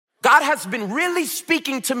God has been really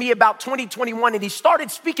speaking to me about 2021, and he started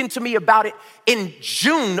speaking to me about it in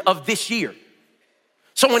June of this year.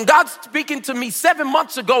 So when God's speaking to me 7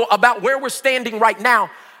 months ago about where we're standing right now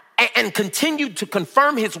and continued to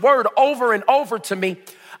confirm his word over and over to me,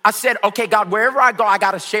 I said, okay, God, wherever I go, I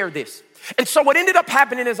got to share this. And so what ended up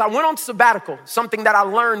happening is I went on sabbatical, something that I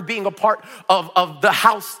learned being a part of the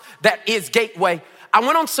house that is Gateway. I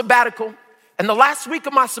went on sabbatical, and the last week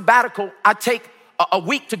of my sabbatical, I take a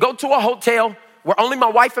week to go to a hotel where only my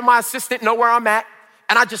wife and my assistant know where I'm at.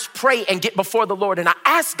 And I just pray and get before the Lord. And I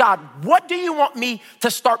ask God, what do you want me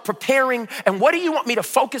to start preparing? And what do you want me to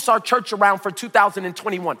focus our church around for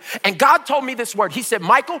 2021? And God told me this word. He said,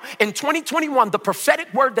 Michael, in 2021, the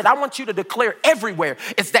prophetic word that I want you to declare everywhere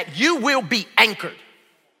is that you will be anchored. I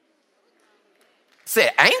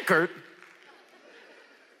said, anchored?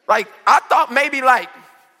 Like, I thought maybe like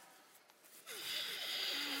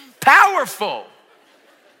powerful,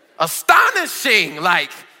 astonishing,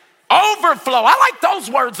 like overflow. I like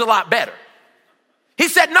those words a lot better. He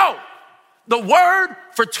said, no, the word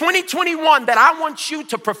for 2021 that I want you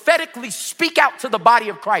to prophetically speak out to the body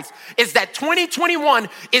of Christ is that 2021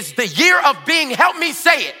 is the year of being, help me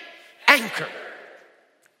say it, anchored.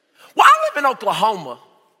 Well, I live in Oklahoma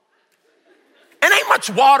and ain't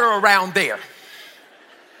much water around there.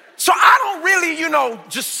 So I don't really,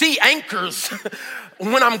 just see anchors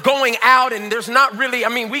when I'm going out, and there's not really,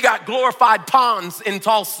 we got glorified ponds in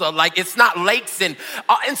Tulsa, like it's not lakes. And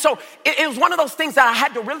so it was one of those things that I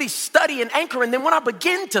had to really study an anchor. And then when I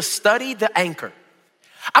begin to study the anchor,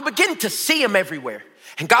 I begin to see them everywhere.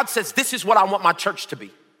 And God says, this is what I want my church to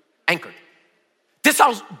be, anchored. This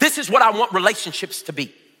is what I want relationships to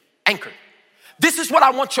be, anchored. This is what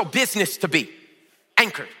I want your business to be,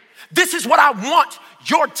 anchored. This is what I want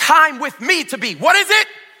your time with me to be. What is it?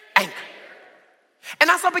 Anchored. And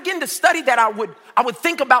as I begin to study that, I would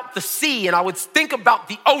think about the sea, and I would think about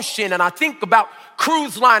the ocean, and I think about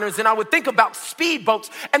cruise liners, and I would think about speedboats.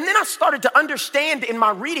 And then I started to understand in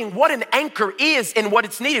my reading what an anchor is and what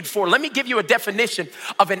it's needed for. Let me give you a definition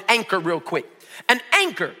of an anchor real quick. An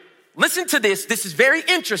anchor, listen to this. This is very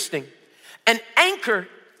interesting. An anchor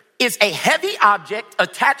is a heavy object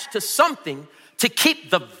attached to something to keep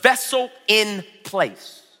the vessel in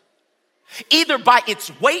place, either by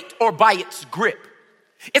its weight or by its grip.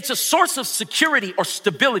 It's a source of security or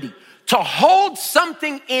stability to hold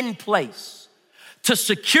something in place, to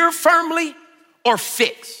secure firmly or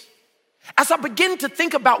fix. As I begin to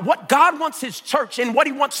think about what God wants his church and what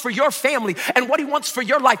he wants for your family and what he wants for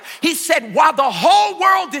your life, he said, while the whole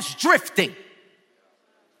world is drifting,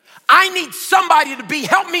 I need somebody to be,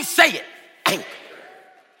 help me say it, anchored.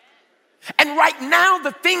 And right now,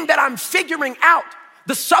 the thing that I'm figuring out,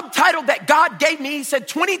 the subtitle that God gave me, he said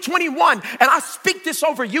 2021, and I speak this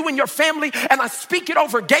over you and your family, and I speak it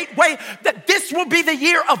over Gateway, that this will be the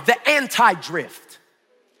year of the anti-drift.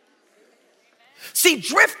 See,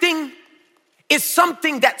 drifting is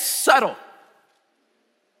something that's subtle.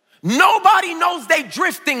 Nobody knows they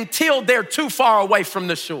drifting till they're too far away from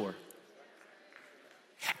the shore.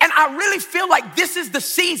 And I really feel like this is the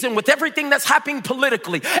season with everything that's happening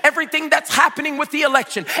politically, everything that's happening with the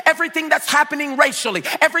election, everything that's happening racially,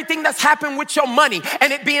 everything that's happening with your money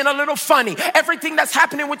and it being a little funny, everything that's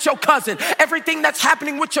happening with your cousin, everything that's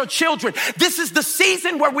happening with your children. This is the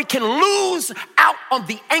season where we can lose out on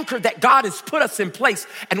the anchor that God has put us in place,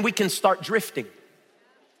 and we can start drifting.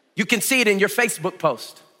 You can see it in your Facebook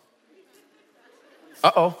post.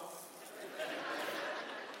 Uh-oh.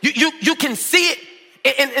 You can see it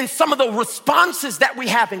in some of the responses that we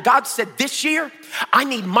have. And God said, this year, I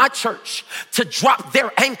need my church to drop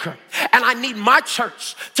their anchor. And I need my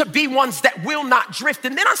church to be ones that will not drift.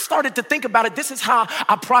 And then I started to think about it. This is how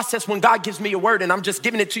I process when God gives me a word, and I'm just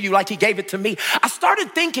giving it to you like he gave it to me. I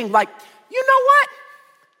started thinking like, you know what?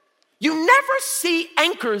 You never see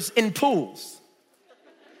anchors in pools.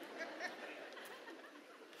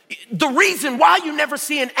 The reason why you never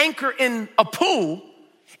see an anchor in a pool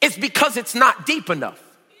is because it's not deep enough.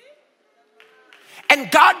 And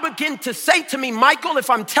God began to say to me, Michael, if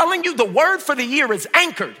I'm telling you the word for the year is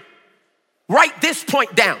anchored, write this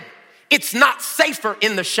point down. It's not safer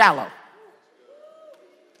in the shallow.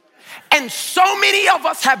 And so many of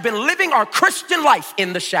us have been living our Christian life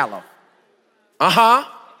in the shallow.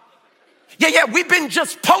 Yeah, we've been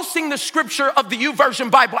just posting the scripture of the YouVersion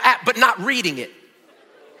Bible app, but not reading it.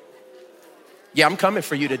 Yeah, I'm coming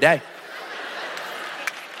for you today.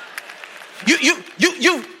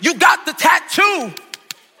 You got the tattoo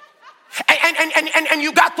and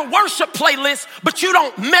you got the worship playlist, but you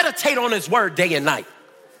don't meditate on his word day and night.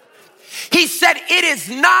 He said, it is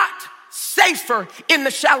not safer in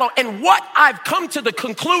the shallow. And what I've come to the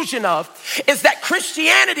conclusion of is that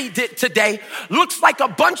Christianity today looks like a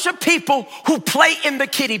bunch of people who play in the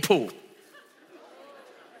kiddie pool.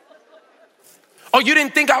 Oh, you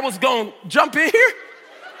didn't think I was going to jump in here?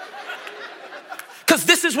 Because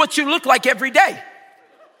this is what you look like every day.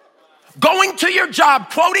 Going to your job,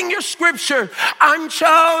 quoting your scripture, I'm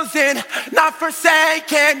chosen, not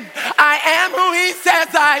forsaken. I am who he says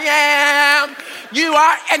I am. You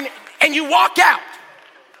are, and you walk out.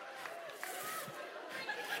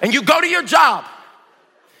 And you go to your job.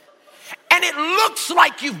 And it looks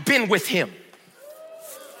like you've been with him.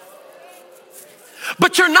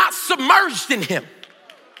 But you're not submerged in him.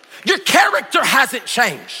 Your character hasn't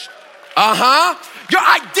changed. Your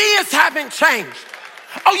ideas haven't changed.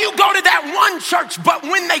 Oh, you go to that one church, but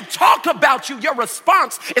when they talk about you, your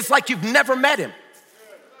response is like you've never met him.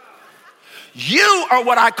 You are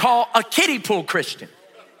what I call a kiddie pool Christian.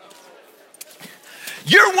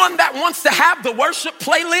 You're one that wants to have the worship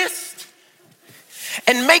playlist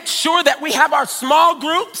and make sure that we have our small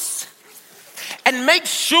groups and make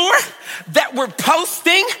sure that we're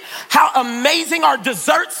posting how amazing our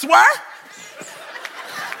desserts were,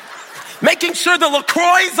 making sure the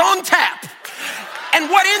LaCroix's on tap. And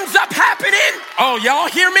what ends up happening, oh, y'all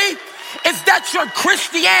hear me, is that your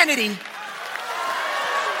Christianity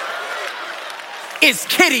is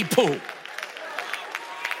kiddie pool.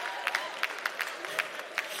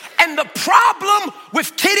 And the problem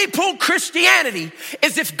with kiddie pool Christianity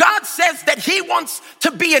is if God says that he wants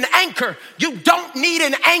to be an anchor, you don't need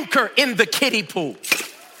an anchor in the kiddie pool.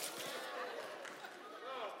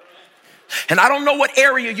 And I don't know what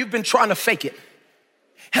area you've been trying to fake it.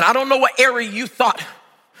 And I don't know what area you thought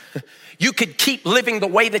you could keep living the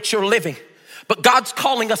way that you're living. But God's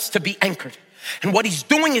calling us to be anchored. And what he's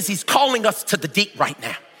doing is he's calling us to the deep right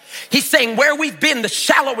now. He's saying where we've been, the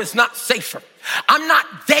shallow is not safer. I'm not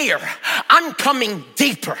there. I'm coming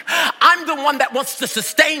deeper. I'm the one that wants to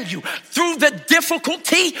sustain you through the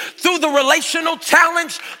difficulty, through the relational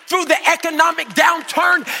challenge, through the economic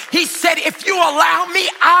downturn. He said, if you allow me,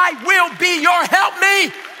 I will be your help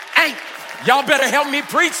me. And y'all better help me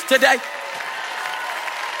preach today.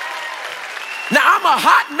 Now I'm a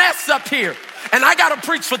hot mess up here and I got to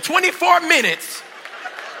preach for 24 minutes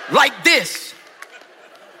like this.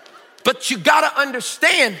 But you got to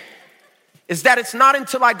understand is that it's not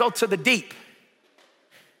until I go to the deep.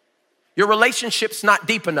 Your relationship's not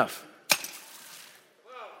deep enough.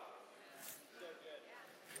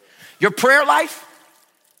 Your prayer life,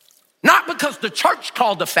 not because the church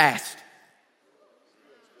called a fast,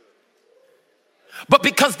 but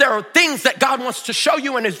because there are things that God wants to show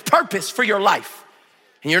you in his purpose for your life,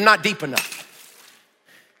 and you're not deep enough.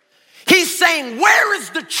 He's saying, where is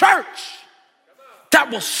the church that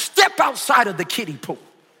will step outside of the kiddie pool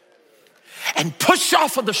and push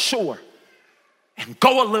off of the shore and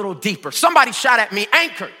go a little deeper? Somebody shout at me,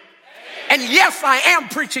 anchored. And yes, I am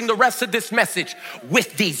preaching the rest of this message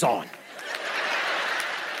with these on.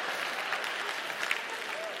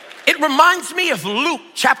 It reminds me of Luke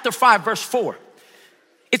chapter 5, verse 4.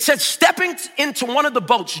 It says, stepping into one of the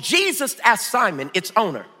boats, Jesus asked Simon, its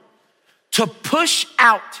owner, to push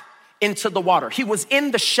out into the water. He was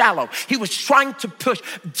in the shallow. He was trying to push,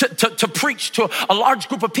 to preach to a large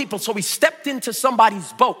group of people. So he stepped into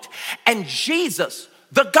somebody's boat. And Jesus,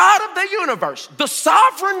 the God of the universe, the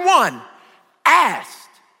sovereign one, asked,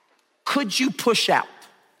 could you push out?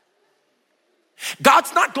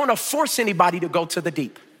 God's not going to force anybody to go to the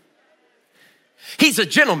deep. He's a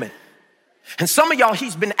gentleman. And some of y'all,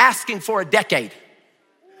 he's been asking for a decade.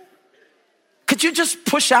 Could you just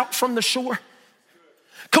push out from the shore?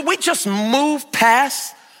 Could we just move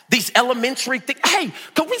past these elementary things? Hey,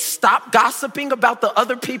 could we stop gossiping about the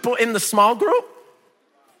other people in the small group?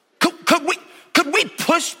 Could we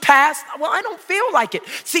push past? Well, I don't feel like it.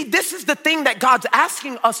 See, this is the thing that God's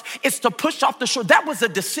asking us is to push off the shore. That was a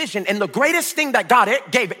decision. And the greatest thing that God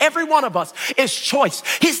gave every one of us is choice.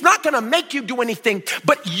 He's not going to make you do anything,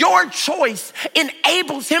 but your choice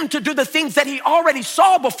enables him to do the things that he already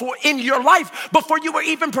saw before in your life, before you were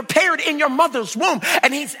even prepared in your mother's womb.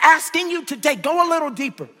 And he's asking you today, go a little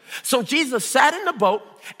deeper. So Jesus sat in the boat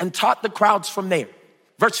and taught the crowds from there.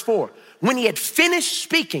 Verse 4, when he had finished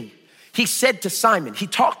speaking, he said to Simon, he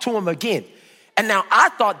talked to him again. And now I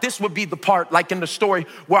thought this would be the part like in the story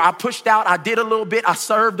where I pushed out, I did a little bit, I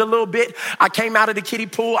served a little bit, I came out of the kiddie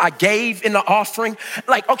pool, I gave in the offering.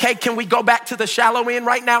 Like, okay, can we go back to the shallow end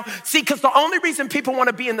right now? See, because the only reason people want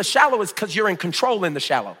to be in the shallow is because you're in control in the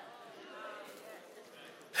shallow.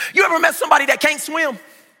 You ever met somebody that can't swim?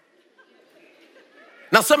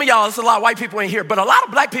 Now some of y'all, there's a lot of white people in here, but a lot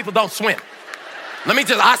of black people don't swim.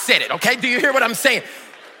 I said it, okay? Do you hear what I'm saying?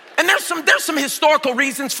 And there's some historical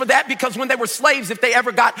reasons for that, because when they were slaves, if they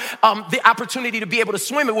ever got the opportunity to be able to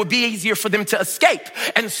swim, it would be easier for them to escape.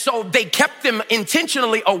 And so they kept them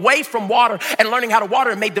intentionally away from water and learning how to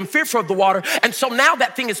water, and made them fearful of the water. And so now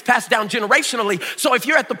that thing is passed down generationally. So if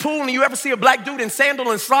you're at the pool and you ever see a black dude in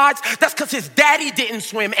sandal and slides, that's because his daddy didn't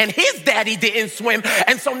swim and his daddy didn't swim.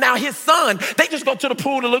 And so now his son, they just go to the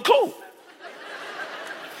pool to look cool.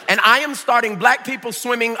 And I am starting Black People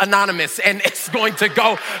Swimming Anonymous, and it's going to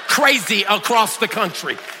go crazy across the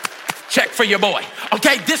country. Check for your boy.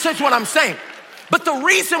 Okay, this is what I'm saying. But the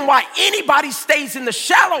reason why anybody stays in the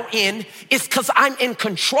shallow end is because I'm in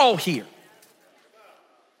control here.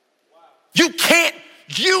 You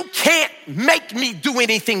can't make me do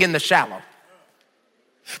anything in the shallow.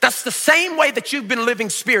 That's the same way that you've been living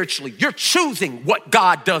spiritually. You're choosing what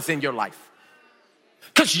God does in your life,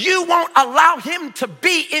 because you won't allow him to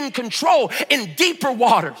be in control in deeper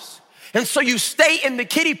waters. And so you stay in the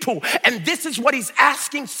kiddie pool. And this is what he's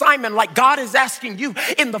asking Simon, like God is asking you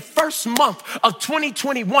in the first month of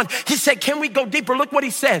 2021. He said, can we go deeper? Look what he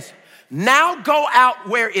says. Now go out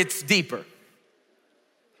where it's deeper.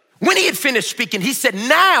 When he had finished speaking, he said,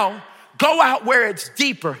 now go out where it's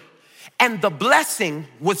deeper. And the blessing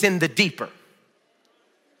was in the deeper.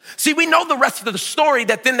 See, we know the rest of the story,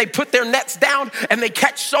 that then they put their nets down and they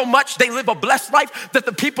catch so much, they live a blessed life, that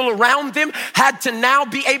the people around them had to now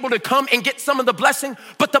be able to come and get some of the blessing.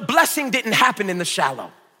 But the blessing didn't happen in the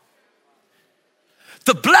shallow.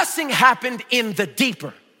 The blessing happened in the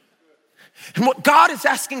deeper. And what God is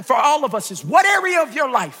asking for all of us is, what area of your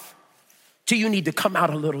life do you need to come out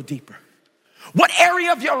a little deeper? What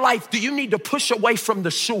area of your life do you need to push away from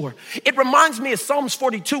the shore? It reminds me of Psalms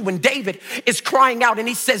 42 when David is crying out and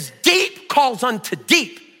he says, deep calls unto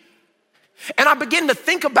deep. And I begin to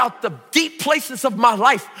think about the deep places of my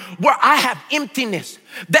life where I have emptiness,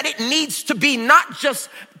 that it needs to be not just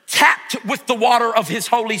tapped with the water of his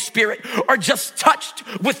Holy Spirit or just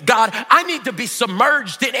touched with God. I need to be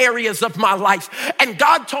submerged in areas of my life. And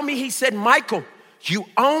God told me, he said, Michael, you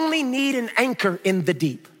only need an anchor in the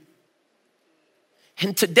deep.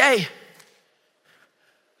 And today,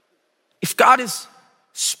 if God is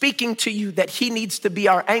speaking to you that he needs to be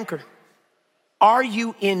our anchor, are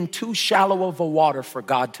you in too shallow of a water for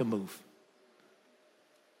God to move?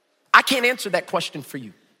 I can't answer that question for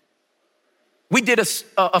you. We did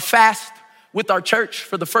a fast with our church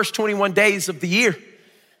for the first 21 days of the year.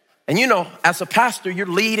 And you know, as a pastor, you're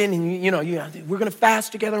leading and we're gonna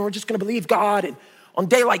fast together and we're just gonna believe God. And on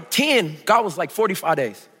day like 10, God was like 45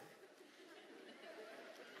 days.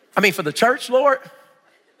 I mean, for the church, Lord,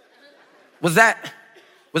 was that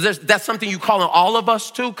something you calling all of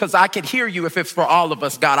us to? Because I could hear you if it's for all of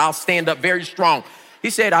us, God. I'll stand up very strong. He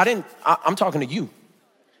said, I'm talking to you.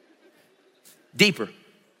 Deeper.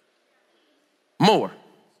 More.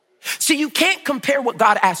 See, you can't compare what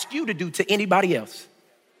God asked you to do to anybody else.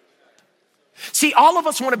 See, all of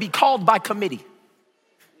us want to be called by committee.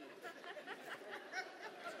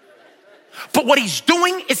 But what he's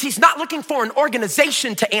doing is he's not looking for an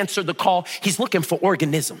organization to answer the call. He's looking for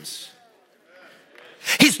organisms.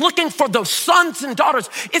 He's looking for those sons and daughters.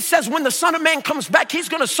 It says when the Son of Man comes back, he's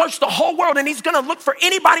going to search the whole world and he's going to look for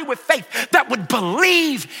anybody with faith that would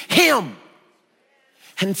believe him.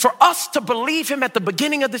 And for us to believe him at the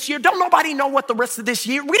beginning of this year, don't nobody know what the rest of this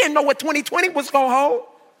year, we didn't know what 2020 was going to hold.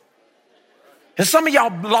 And some of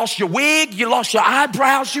y'all lost your wig, you lost your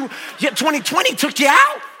eyebrows, 2020 took you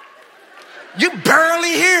out. You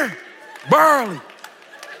barely here, barely.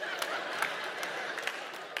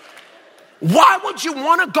 Why would you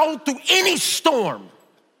want to go through any storm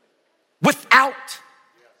without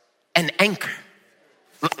an anchor?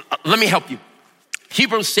 Let me help you.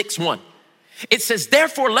 Hebrews 6:1. It says,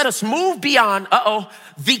 therefore, let us move beyond,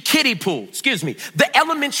 the kiddie pool, the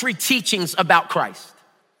elementary teachings about Christ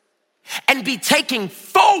and be taken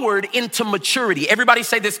forward into maturity. Everybody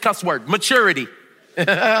say this cuss word, maturity.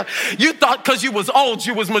 You thought because you was old,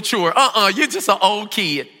 you was mature. You're just an old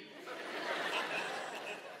kid.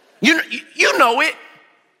 You know it,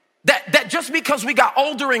 that just because we got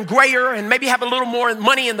older and grayer and maybe have a little more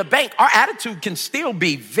money in the bank, our attitude can still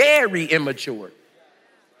be very immature.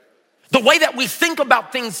 The way that we think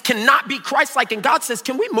about things cannot be Christ-like. And God says,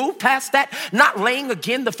 can we move past that? Not laying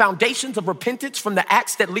again the foundations of repentance from the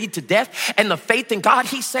acts that lead to death and the faith in God.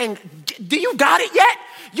 He's saying, do you got it yet?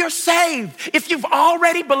 You're saved. If you've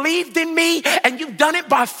already believed in me and you've done it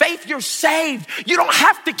by faith, you're saved. You don't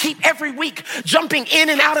have to keep every week jumping in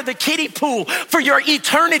and out of the kiddie pool for your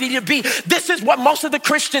eternity to be. This is what most of the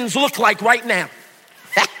Christians look like right now.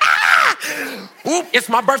 Oop, it's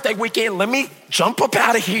my birthday weekend. Let me jump up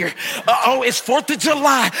out of here. Oh, it's 4th of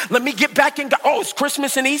July. Let me get back in. Oh, it's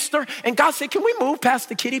Christmas and Easter. And God said, can we move past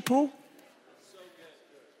the kiddie pool?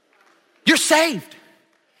 You're saved.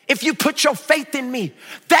 If you put your faith in me,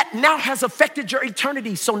 that now has affected your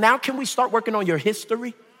eternity. So now can we start working on your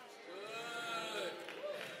history?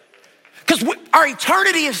 Because our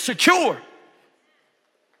eternity is secure.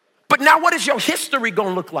 But now what is your history going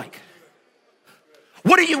to look like?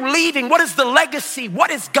 What are you leaving? What is the legacy? What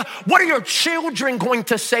are your children going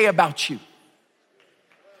to say about you?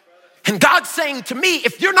 And God's saying to me,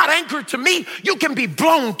 if you're not anchored to me, you can be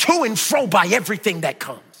blown to and fro by everything that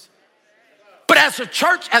comes. But as a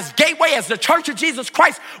church, as Gateway, as the Church of Jesus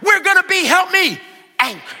Christ, we're going to be, help me,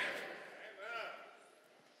 anchored.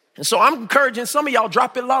 And so I'm encouraging some of y'all,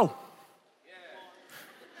 drop it low.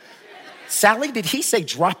 Sally, did he say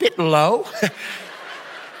drop it low?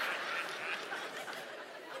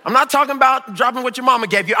 I'm not talking about dropping what your mama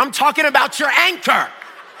gave you. I'm talking about your anchor.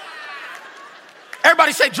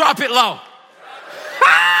 Everybody say drop it low.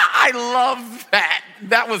 I love that.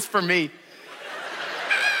 That was for me.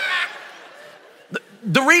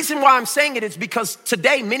 The reason why I'm saying it is because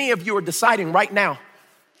today, many of you are deciding right now,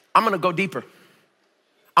 I'm going to go deeper.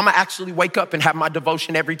 I'm going to actually wake up and have my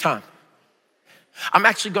devotion every time. I'm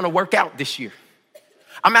actually going to work out this year.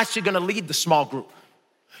 I'm actually going to lead the small group.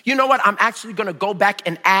 You know what? I'm actually going to go back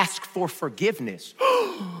and ask for forgiveness.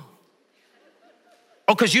 Oh,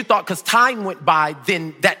 because you thought because time went by,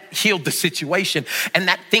 then that healed the situation. And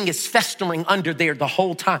that thing is festering under there the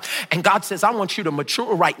whole time. And God says, I want you to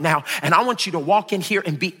mature right now. And I want you to walk in here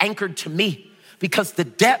and be anchored to me. Because the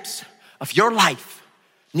depths of your life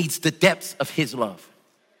needs the depths of his love.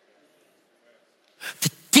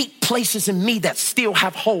 The deep places in me that still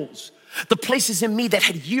have holes. The places in me that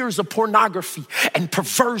had years of pornography and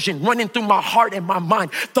perversion running through my heart and my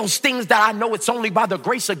mind. Those things that I know it's only by the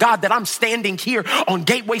grace of God that I'm standing here on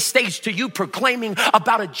Gateway stage to you proclaiming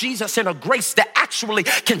about a Jesus and a grace that actually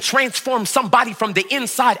can transform somebody from the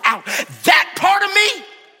inside out. That part of me,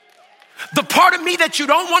 the part of me that you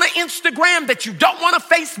don't want to Instagram, that you don't want to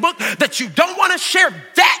Facebook, that you don't want to share,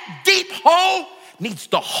 that deep hole needs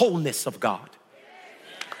the wholeness of God.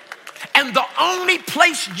 And the only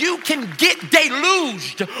place you can get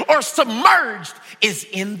deluged or submerged is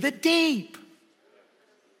in the deep.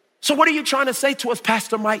 So what are you trying to say to us,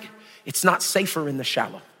 Pastor Mike? It's not safer in the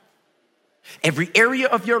shallow. Every area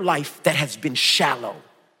of your life that has been shallow,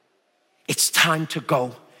 it's time to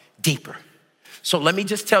go deeper. So let me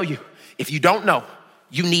just tell you, if you don't know,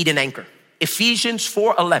 you need an anchor. Ephesians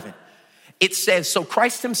 4:11. It says, so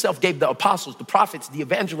Christ himself gave the apostles, the prophets, the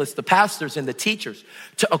evangelists, the pastors, and the teachers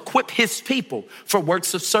to equip his people for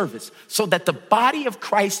works of service so that the body of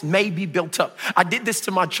Christ may be built up. I did this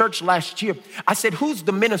to my church last year. I said, who's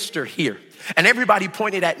the minister here? And everybody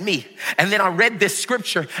pointed at me. And then I read this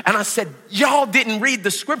scripture and I said, y'all didn't read the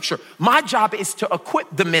scripture. My job is to equip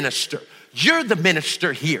the minister. You're the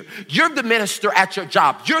minister here. You're the minister at your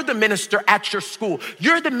job. You're the minister at your school.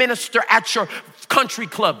 You're the minister at your country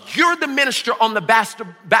club. You're the minister on the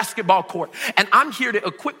basketball court. And I'm here to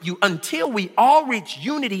equip you until we all reach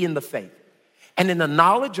unity in the faith and in the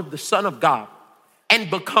knowledge of the Son of God and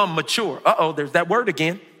become mature. There's that word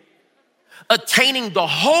again. Attaining the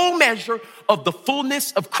whole measure of the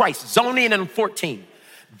fullness of Christ. Zone in and 14.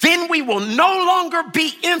 Then we will no longer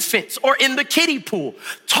be infants or in the kiddie pool,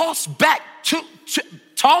 tossed back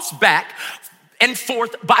and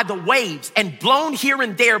forth by the waves and blown here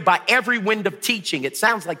and there by every wind of teaching. It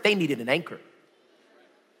sounds like they needed an anchor.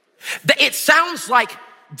 It sounds like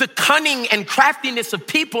the cunning and craftiness of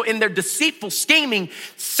people in their deceitful scheming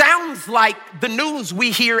sounds like the news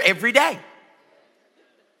we hear every day.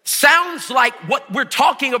 Sounds like what we're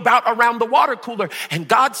talking about around the water cooler. And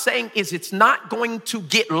God's saying is it's not going to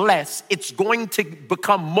get less. It's going to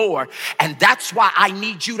become more. And that's why I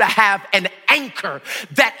need you to have an anchor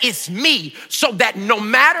that is me so that no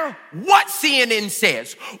matter what CNN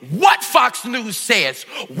says, what Fox News says,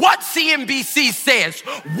 what CNBC says,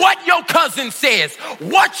 what your cousin says,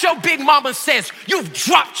 what your big mama says, you've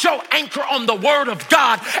dropped your anchor on the word of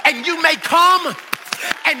God and you may come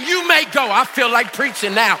and you may go. I feel like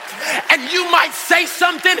preaching now. And you might say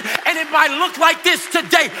something and it might look like this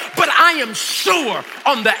today, but I am sure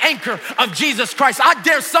on the anchor of Jesus Christ. I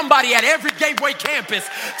dare somebody at every Gateway campus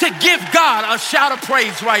to give God a shout of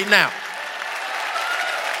praise right now.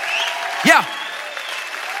 Yeah,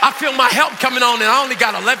 I feel my help coming on and I only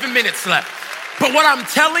got 11 minutes left. But what I'm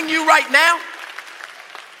telling you right now,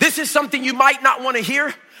 this is something you might not want to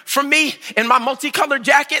hear from me in my multicolored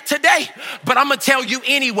jacket today, but I'm gonna tell you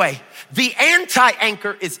anyway. The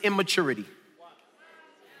anti-anchor is immaturity.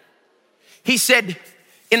 He said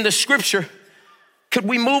in the scripture, could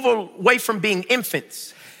we move away from being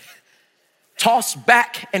infants, tossed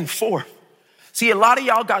back and forth? See, a lot of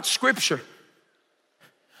y'all got scripture.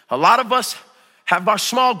 A lot of us have our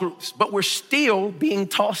small groups, but we're still being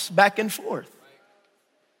tossed back and forth.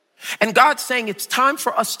 And God's saying it's time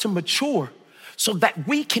for us to mature so that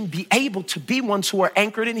we can be able to be ones who are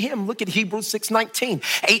anchored in him. Look at Hebrews 6:19,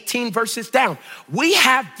 18 verses down. We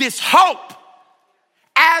have this hope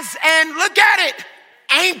as an, look at it,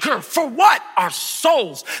 anchor for what? Our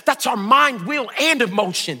souls. That's our mind, will, and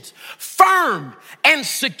emotions. Firm and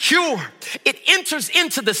secure. It enters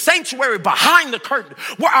into the sanctuary behind the curtain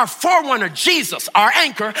where our forerunner, Jesus, our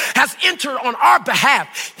anchor, has entered on our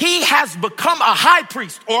behalf. He has become a high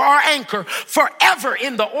priest or our anchor forever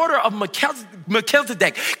in the order of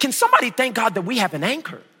Melchizedek. Can somebody thank God that we have an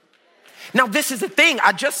anchor? Now, this is the thing.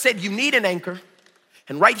 I just said you need an anchor.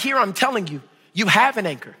 And right here, I'm telling you, you have an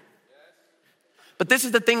anchor. But this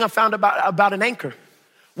is the thing I found about an anchor.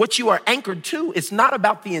 What you are anchored to is not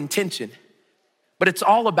about the intention, but it's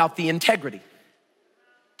all about the integrity.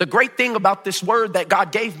 The great thing about this word that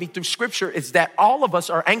God gave me through scripture is that all of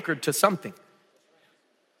us are anchored to something.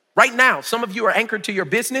 Right now, some of you are anchored to your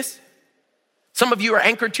business. Some of you are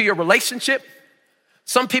anchored to your relationship.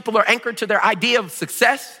 Some people are anchored to their idea of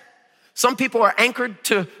success. Some people are anchored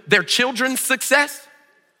to their children's success.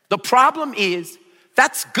 The problem is,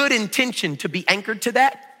 that's good intention to be anchored to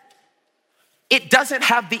that. It doesn't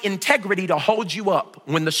have the integrity to hold you up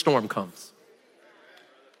when the storm comes.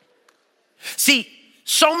 See,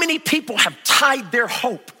 so many people have tied their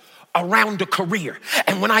hope around a career.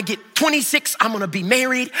 And when I get 26, I'm gonna be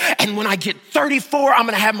married. And when I get 34, I'm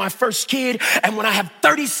gonna have my first kid. And when I have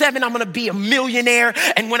 37, I'm gonna be a millionaire.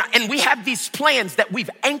 And we have these plans that we've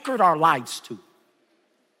anchored our lives to.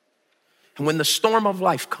 And when the storm of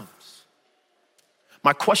life comes,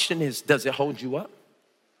 my question is, does it hold you up?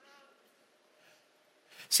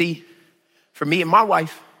 See, for me and my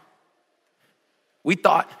wife, we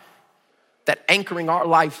thought that anchoring our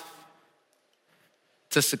life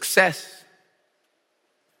to success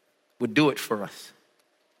would do it for us.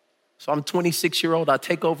 So I'm 26-year-old, I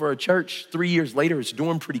take over a church. 3 years later, it's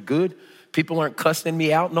doing pretty good. People aren't cussing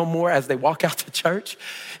me out no more as they walk out the church.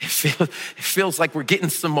 It feels like we're getting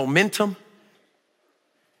some momentum.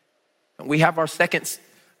 We have our second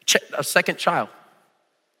child,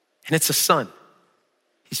 and it's a son.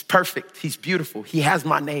 He's perfect. He's beautiful. He has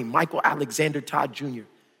my name, Michael Alexander Todd Jr.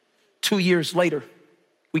 2 years later,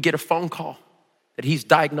 we get a phone call that he's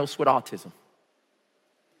diagnosed with autism.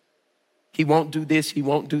 He won't do this, he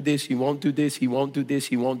won't do this, he won't do this, he won't do this,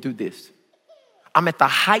 he won't do this. I'm at the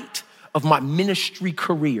height of my ministry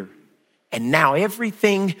career. And now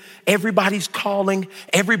everybody's calling.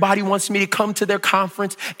 Everybody wants me to come to their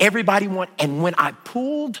conference. And when I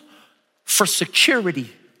pulled for security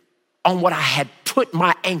on what I had put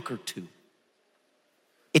my anchor to,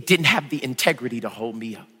 it didn't have the integrity to hold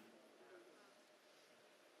me up.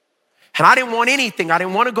 And I didn't want anything. I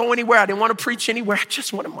didn't want to go anywhere. I didn't want to preach anywhere. I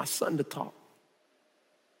just wanted my son to talk.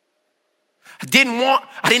 I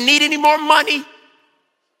didn't need any more money.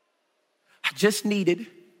 I just needed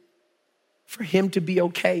for him to be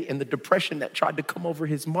okay and the depression that tried to come over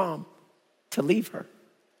his mom to leave her.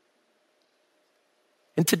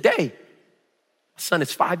 And today, my son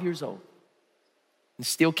is 5 years old and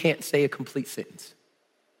still can't say a complete sentence.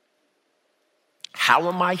 How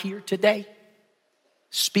am I here today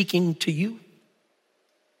speaking to you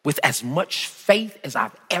with as much faith as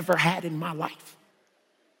I've ever had in my life?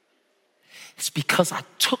 It's because I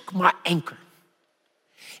took my anchor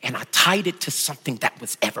and I tied it to something that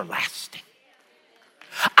was everlasting.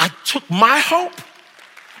 I took my hope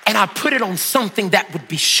and I put it on something that would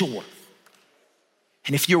be sure.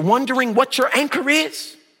 And if you're wondering what your anchor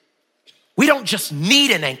is, we don't just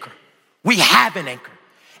need an anchor. We have an anchor.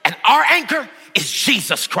 And our anchor is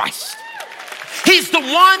Jesus Christ. He's the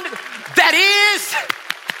one that is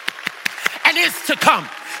and is to come.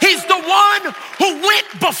 He's the one who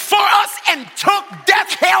went before us and took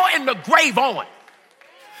death, hell, and the grave on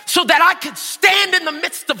so that I could stand in the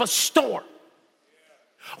midst of a storm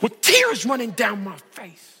with tears running down my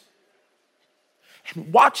face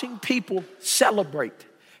and watching people celebrate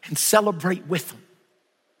and celebrate with them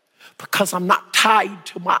because I'm not tied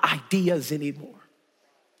to my ideas anymore.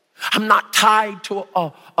 I'm not tied to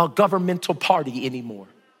a governmental party anymore.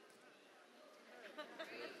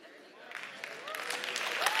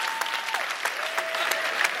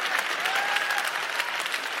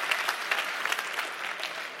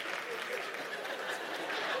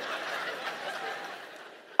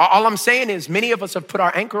 All I'm saying is many of us have put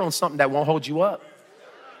our anchor on something that won't hold you up.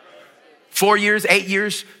 4 years, 8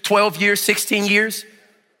 years, 12 years, 16 years.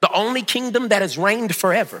 The only kingdom that has reigned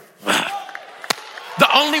forever. The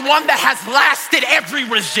only one that has lasted every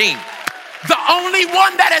regime. The only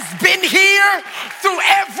one that has been here through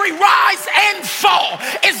every rise and fall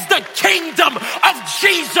is the kingdom of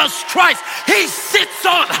Jesus Christ. He sits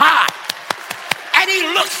on high and he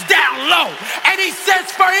looks down low and he says,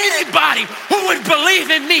 for anybody who would believe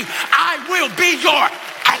in me, I will be your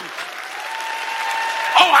anchor.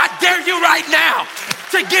 Oh, I dare you right now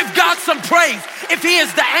to give God some praise if he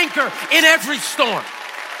is the anchor in every storm.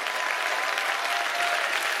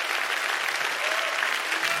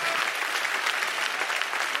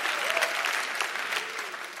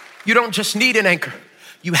 You don't just need an anchor,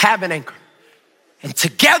 you have an anchor. And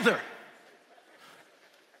together,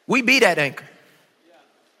 we be that anchor.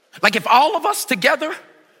 Like if all of us together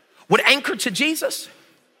would anchor to Jesus,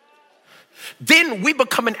 then we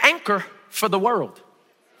become an anchor for the world.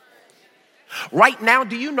 Right now,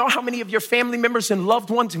 do you know how many of your family members and loved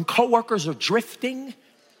ones and coworkers are drifting?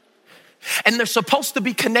 And they're supposed to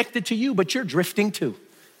be connected to you, but you're drifting too.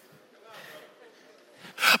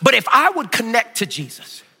 But if I would connect to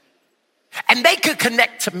Jesus, and they could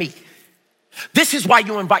connect to me. This is why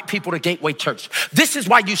you invite people to Gateway Church. This is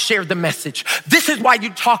why you share the message. This is why you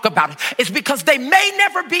talk about it. It's because they may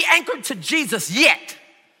never be anchored to Jesus yet.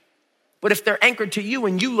 But if they're anchored to you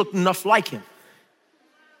and you look enough like him,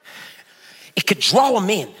 it could draw them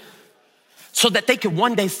in so that they could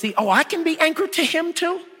one day see, oh, I can be anchored to him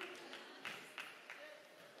too.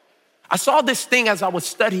 I saw this thing as I was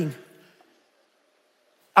studying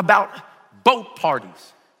about boat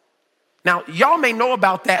parties. Now, y'all may know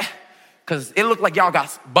about that because it looked like y'all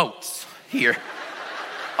got boats here.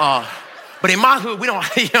 But in my hood, we don't,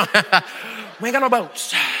 we ain't got no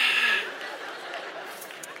boats.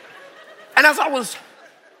 And as I was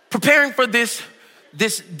preparing for this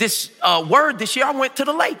word this year, I went to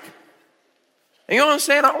the lake. And you know what I'm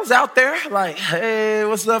saying? I was out there like, hey,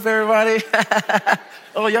 what's up, everybody?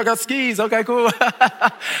 Oh, y'all got skis. Okay, cool.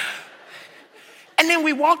 And then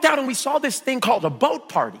we walked out and we saw this thing called a boat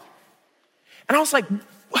party. And I was like,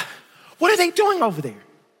 what are they doing over there?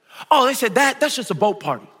 Oh, they said that's just a boat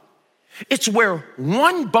party. It's where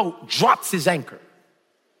one boat drops his anchor.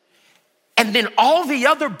 And then all the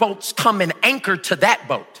other boats come and anchor to that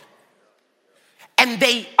boat. And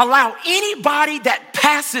they allow anybody that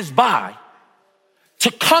passes by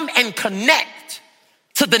to come and connect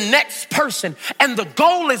to the next person. And the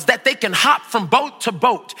goal is that they can hop from boat to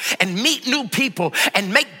boat and meet new people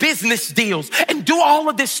and make business deals and do all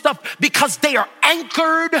of this stuff because they are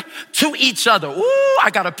anchored to each other. Ooh, I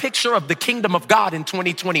got a picture of the kingdom of God in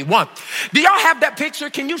 2021. Do y'all have that picture?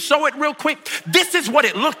 Can you show it real quick? This is what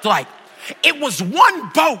it looked like. It was one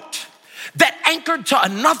boat that anchored to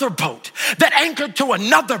another boat, that anchored to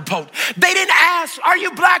another boat. They didn't ask, are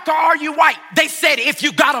you black or are you white? They said, if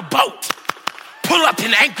you got a boat, pull up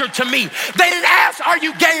and anchor to me. They didn't ask, are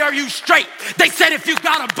you gay or are you straight? They said, if you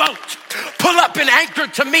got a boat, pull up and anchor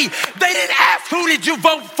to me. They didn't ask, who did you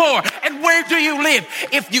vote for and where do you live?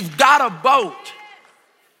 If you've got a boat,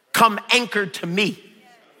 come anchor to me.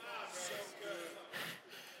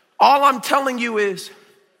 All I'm telling you is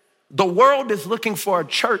the world is looking for a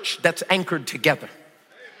church that's anchored together.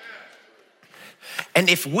 And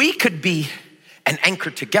if we could be an anchor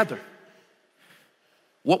together,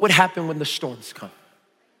 what would happen when the storms come?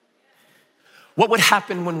 What would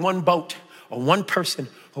happen when one boat or one person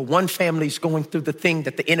or one family is going through the thing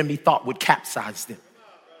that the enemy thought would capsize them?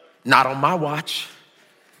 Not on my watch,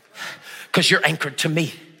 because you're anchored to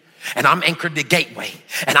me. And I'm anchored to Gateway,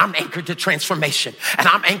 and I'm anchored to Transformation, and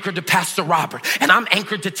I'm anchored to Pastor Robert, and I'm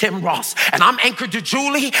anchored to Tim Ross, and I'm anchored to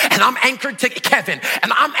Julie, and I'm anchored to Kevin,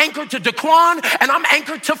 and I'm anchored to Daquan, and I'm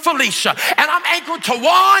anchored to Felicia, and I'm anchored to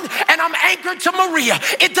Juan, and I'm anchored to Maria.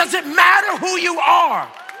 It doesn't matter who you are.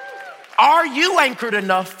 Are you anchored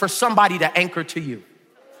enough for somebody to anchor to you?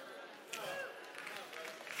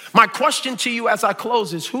 My question to you as I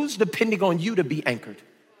close is, who's depending on you to be anchored?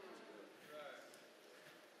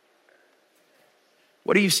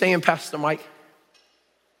 What are you saying, Pastor Mike?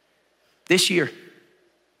 This year,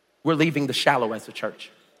 we're leaving the shallow as a church.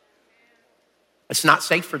 It's not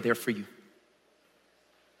safer there for you.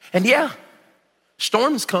 And yeah,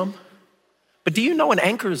 storms come, but do you know an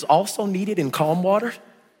anchor is also needed in calm water?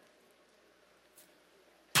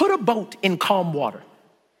 Put a boat in calm water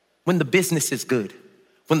when the business is good,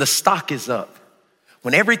 when the stock is up,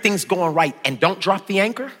 when everything's going right, and don't drop the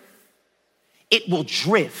anchor. It will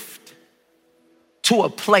drift to a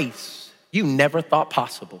place you never thought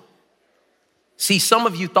possible. See, some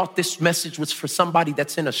of you thought this message was for somebody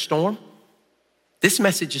that's in a storm. This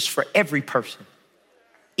message is for every person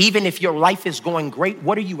Even if your life is going great,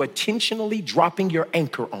 what are you intentionally dropping your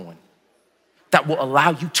anchor on that will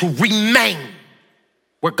allow you to remain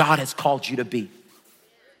where God has called you to be?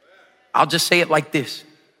 I'll just say it like this.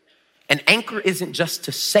 An anchor isn't just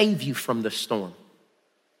to save you from the storm,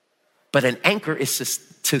 but an anchor is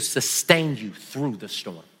to sustain you through the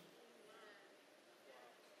storm.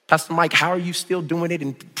 Pastor Mike, how are you still doing it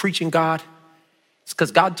and preaching God? It's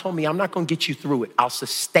because God told me I'm not going to get you through it. I'll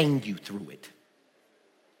sustain you through it.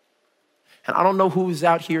 And I don't know who's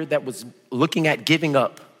out here that was looking at giving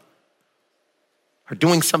up or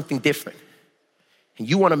doing something different. And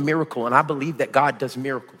you want a miracle, and I believe that God does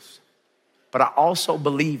miracles. But I also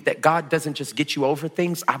believe that God doesn't just get you over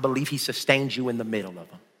things. I believe he sustains you in the middle of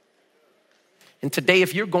them. And today,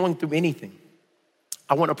 if you're going through anything,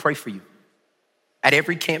 I want to pray for you. At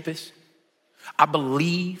every campus, I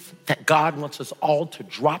believe that God wants us all to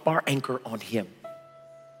drop our anchor on him.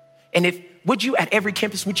 And would you at every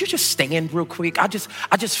campus, would you just stand real quick? I just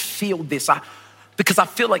feel this. Because I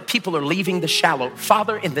feel like people are leaving the shallow.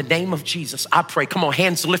 Father, in the name of Jesus, I pray, come on,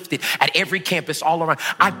 hands lifted at every campus all around.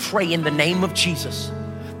 I pray in the name of Jesus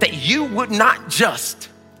that you would not just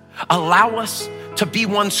allow us to be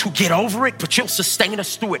ones who get over it, but you'll sustain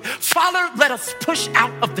us through it. Father, let us push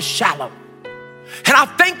out of the shallow. And I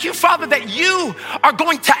thank you, Father, that you are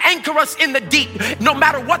going to anchor us in the deep, no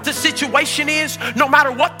matter what the situation is, no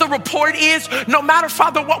matter what the report is, no matter,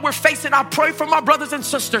 Father, what we're facing. I pray for my brothers and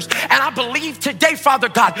sisters. And I believe today, Father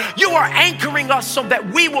God, you are anchoring us so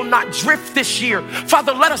that we will not drift this year.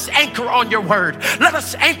 Father, let us anchor on your word. Let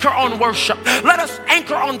us anchor on worship. Let us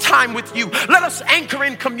anchor on time with you. Let us anchor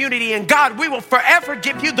in community. And God, we will forever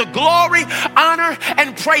give you the glory, honor,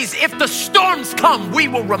 and praise. If the storms come, we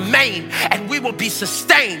will remain and we will be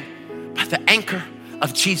sustained by the anchor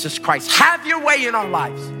of Jesus Christ. Have your way in our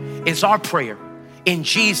lives is our prayer. In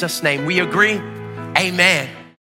Jesus' name, we agree. Amen.